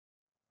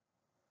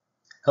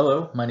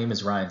Hello, my name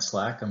is Ryan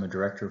Slack. I'm a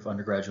Director of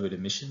Undergraduate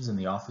Admissions in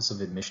the Office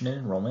of Admission and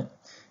Enrollment,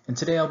 and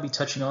today I'll be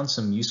touching on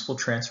some useful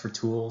transfer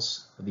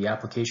tools, the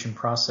application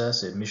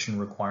process, admission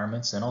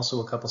requirements, and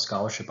also a couple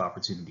scholarship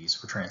opportunities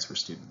for transfer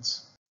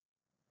students.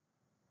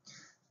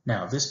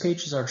 Now, this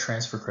page is our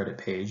transfer credit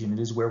page, and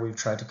it is where we've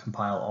tried to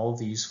compile all of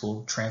the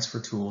useful transfer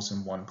tools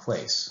in one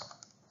place.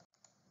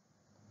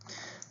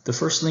 The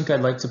first link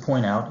I'd like to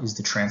point out is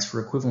the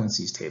Transfer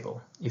Equivalencies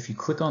table. If you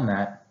click on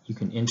that, you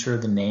can enter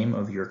the name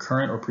of your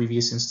current or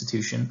previous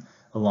institution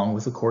along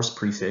with the course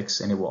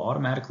prefix, and it will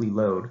automatically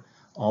load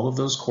all of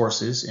those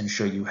courses and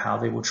show you how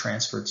they will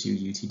transfer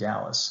to UT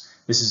Dallas.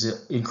 This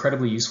is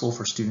incredibly useful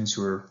for students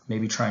who are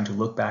maybe trying to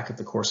look back at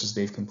the courses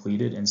they've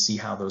completed and see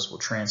how those will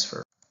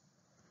transfer.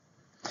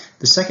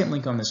 The second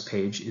link on this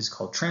page is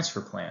called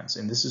Transfer Plans,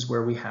 and this is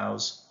where we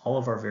house all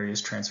of our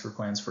various transfer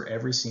plans for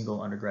every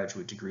single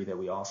undergraduate degree that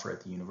we offer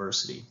at the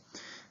university.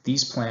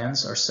 These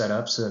plans are set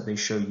up so that they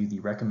show you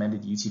the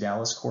recommended UT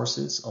Dallas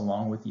courses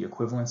along with the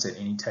equivalents at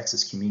any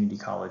Texas community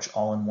college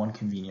all in one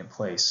convenient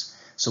place.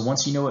 So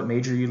once you know what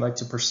major you'd like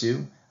to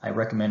pursue, I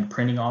recommend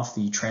printing off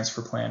the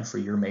transfer plan for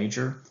your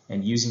major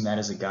and using that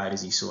as a guide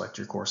as you select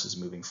your courses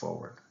moving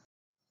forward.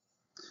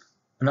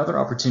 Another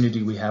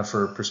opportunity we have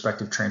for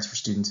prospective transfer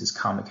students is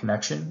Comet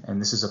Connection, and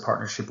this is a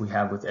partnership we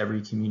have with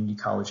every community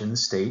college in the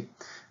state.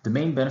 The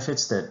main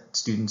benefits that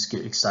students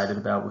get excited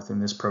about within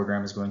this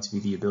program is going to be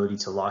the ability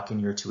to lock in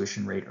your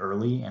tuition rate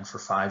early and for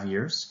 5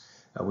 years,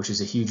 which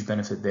is a huge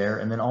benefit there,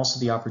 and then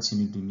also the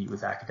opportunity to meet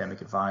with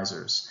academic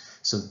advisors.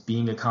 So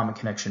being a Comet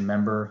Connection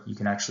member, you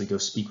can actually go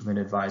speak with an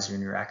advisor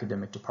in your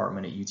academic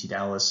department at UT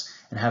Dallas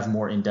and have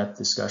more in-depth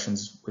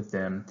discussions with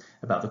them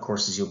about the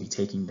courses you'll be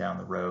taking down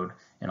the road,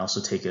 and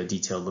also take a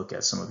detailed look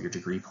at some of your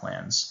degree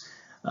plans.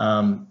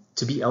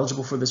 To be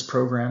eligible for this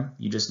program,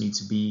 you just need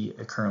to be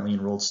a currently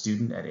enrolled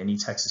student at any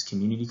Texas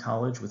community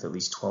college with at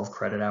least 12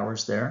 credit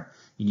hours there.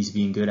 You need to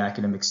be in good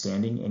academic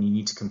standing, and you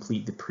need to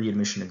complete the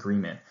pre-admission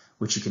agreement,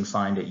 which you can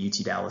find at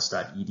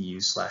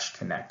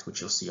utdallas.edu/connect, which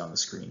you'll see on the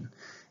screen.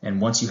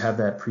 And once you have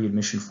that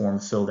pre-admission form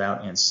filled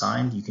out and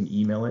signed, you can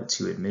email it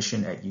to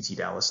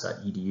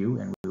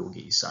admission@utdallas.edu and we will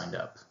get you signed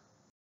up.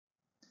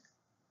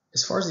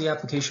 As far as the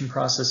application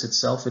process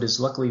itself, it is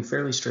luckily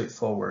fairly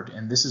straightforward,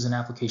 and this is an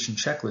application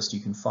checklist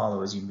you can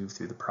follow as you move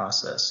through the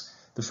process.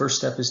 The first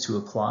step is to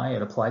apply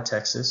at Apply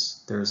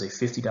Texas. There is a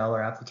 $50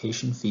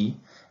 application fee,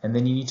 and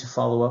then you need to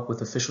follow up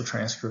with official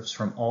transcripts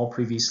from all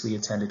previously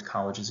attended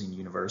colleges and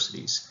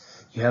universities.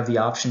 You have the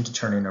option to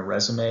turn in a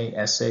resume,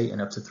 essay,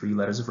 and up to 3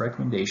 letters of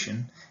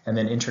recommendation, and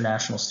then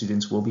international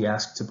students will be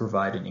asked to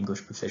provide an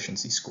English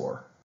proficiency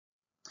score.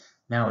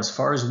 Now, as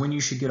far as when you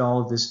should get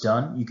all of this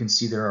done, you can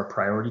see there are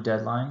priority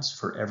deadlines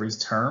for every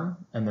term,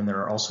 and then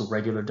there are also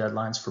regular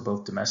deadlines for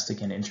both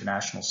domestic and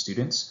international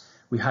students.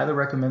 We highly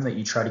recommend that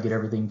you try to get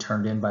everything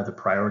turned in by the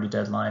priority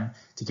deadline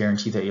to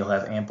guarantee that you'll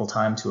have ample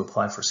time to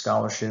apply for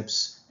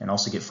scholarships and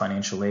also get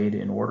financial aid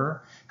in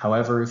order.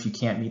 However, if you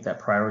can't meet that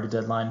priority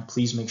deadline,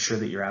 please make sure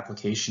that your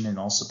application and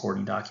all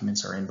supporting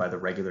documents are in by the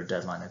regular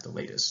deadline at the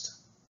latest.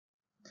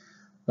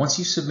 Once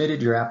you've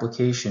submitted your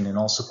application and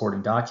all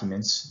supporting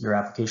documents, your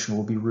application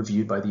will be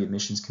reviewed by the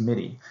admissions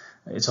committee.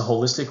 It's a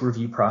holistic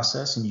review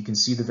process, and you can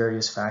see the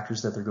various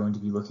factors that they're going to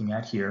be looking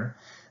at here.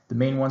 The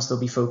main ones they'll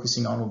be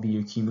focusing on will be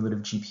your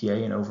cumulative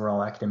GPA and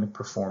overall academic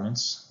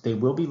performance. They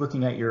will be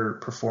looking at your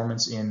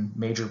performance in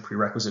major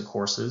prerequisite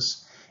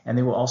courses, and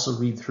they will also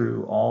read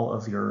through all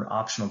of your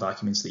optional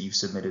documents that you've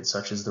submitted,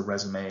 such as the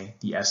resume,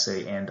 the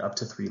essay, and up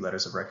to 3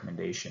 letters of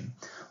recommendation.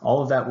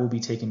 All of that will be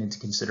taken into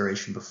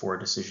consideration before a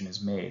decision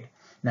is made.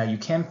 Now, you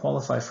can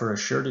qualify for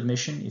assured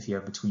admission if you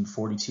have between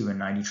 42 and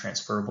 90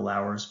 transferable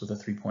hours with a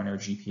 3.0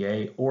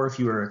 GPA, or if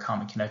you are a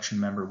Comet Connection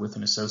member with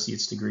an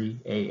associate's degree,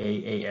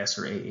 AA, AS,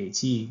 or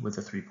AAT with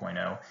a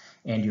 3.0,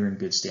 and you're in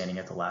good standing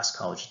at the last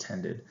college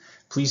attended.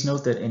 Please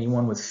note that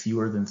anyone with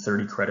fewer than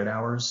 30 credit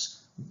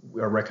hours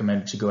are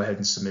recommended to go ahead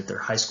and submit their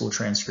high school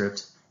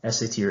transcript,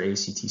 SAT or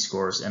ACT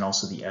scores, and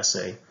also the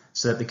essay,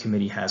 so that the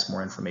committee has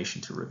more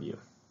information to review.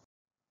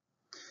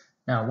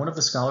 Now, one of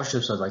the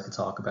scholarships I'd like to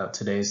talk about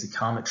today is the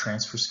Comet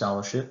Transfer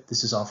Scholarship.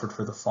 This is offered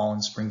for the fall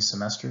and spring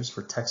semesters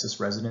for Texas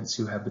residents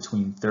who have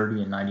between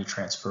 30 and 90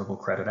 transferable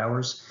credit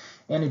hours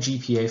and a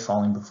GPA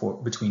falling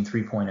between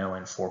 3.0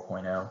 and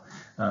 4.0.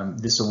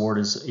 This award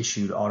is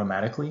issued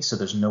automatically, so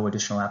there's no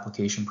additional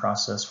application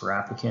process for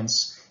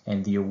applicants,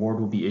 and the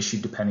award will be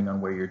issued depending on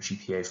where your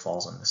GPA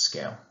falls on the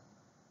scale.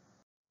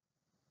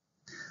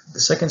 The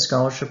second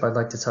scholarship I'd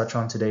like to touch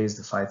on today is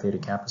the Phi Theta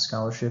Kappa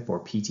Scholarship, or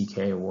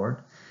PTK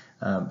award.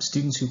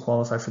 Students who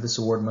qualify for this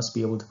award must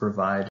be able to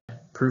provide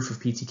proof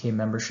of PTK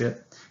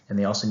membership, and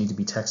they also need to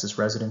be Texas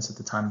residents at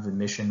the time of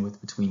admission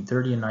with between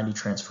 30 and 90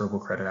 transferable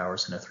credit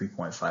hours and a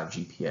 3.5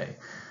 GPA.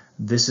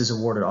 This is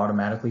awarded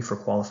automatically for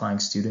qualifying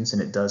students,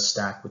 and it does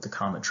stack with the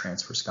Comet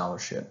Transfer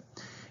Scholarship.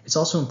 It's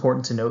also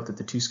important to note that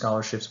the 2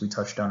 scholarships we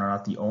touched on are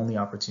not the only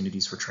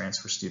opportunities for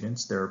transfer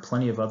students. There are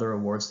plenty of other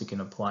awards they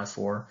can apply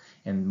for,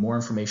 and more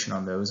information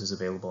on those is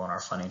available on our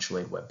financial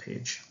aid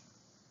webpage.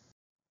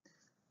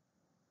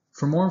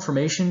 For more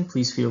information,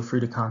 please feel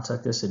free to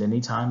contact us at any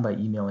time by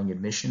emailing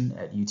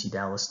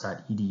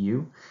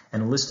admission@utdallas.edu,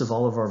 and a list of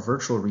all of our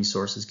virtual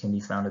resources can be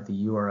found at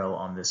the URL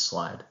on this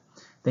slide.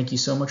 Thank you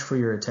so much for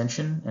your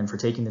attention and for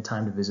taking the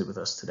time to visit with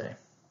us today.